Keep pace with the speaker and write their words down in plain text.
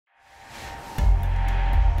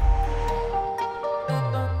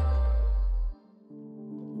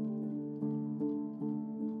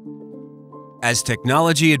As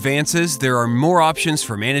technology advances, there are more options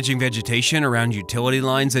for managing vegetation around utility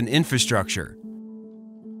lines and infrastructure.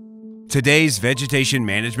 Today's vegetation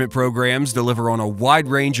management programs deliver on a wide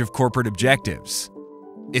range of corporate objectives: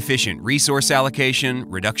 efficient resource allocation,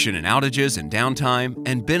 reduction in outages and downtime,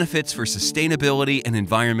 and benefits for sustainability and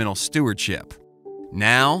environmental stewardship.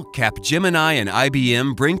 Now, Capgemini and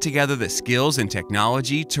IBM bring together the skills and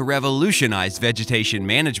technology to revolutionize vegetation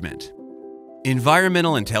management.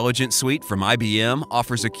 Environmental Intelligence Suite from IBM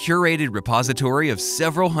offers a curated repository of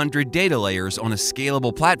several hundred data layers on a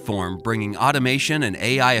scalable platform, bringing automation and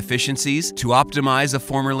AI efficiencies to optimize a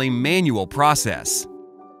formerly manual process.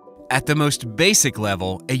 At the most basic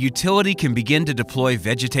level, a utility can begin to deploy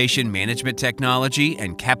vegetation management technology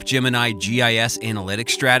and Capgemini GIS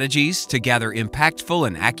Analytics strategies to gather impactful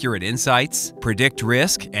and accurate insights, predict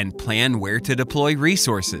risk, and plan where to deploy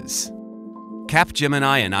resources.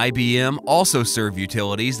 Capgemini and IBM also serve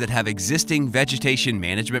utilities that have existing vegetation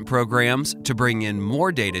management programs to bring in more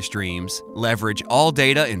data streams, leverage all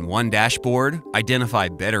data in one dashboard, identify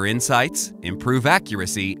better insights, improve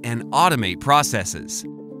accuracy, and automate processes.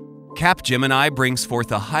 Capgemini brings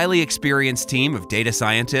forth a highly experienced team of data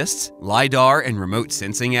scientists, LiDAR and remote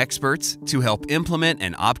sensing experts to help implement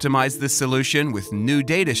and optimize this solution with new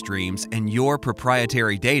data streams and your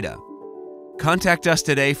proprietary data. Contact us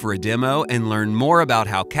today for a demo and learn more about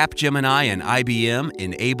how Capgemini and IBM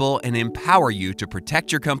enable and empower you to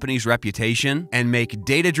protect your company's reputation and make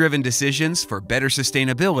data-driven decisions for better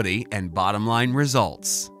sustainability and bottom-line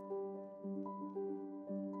results.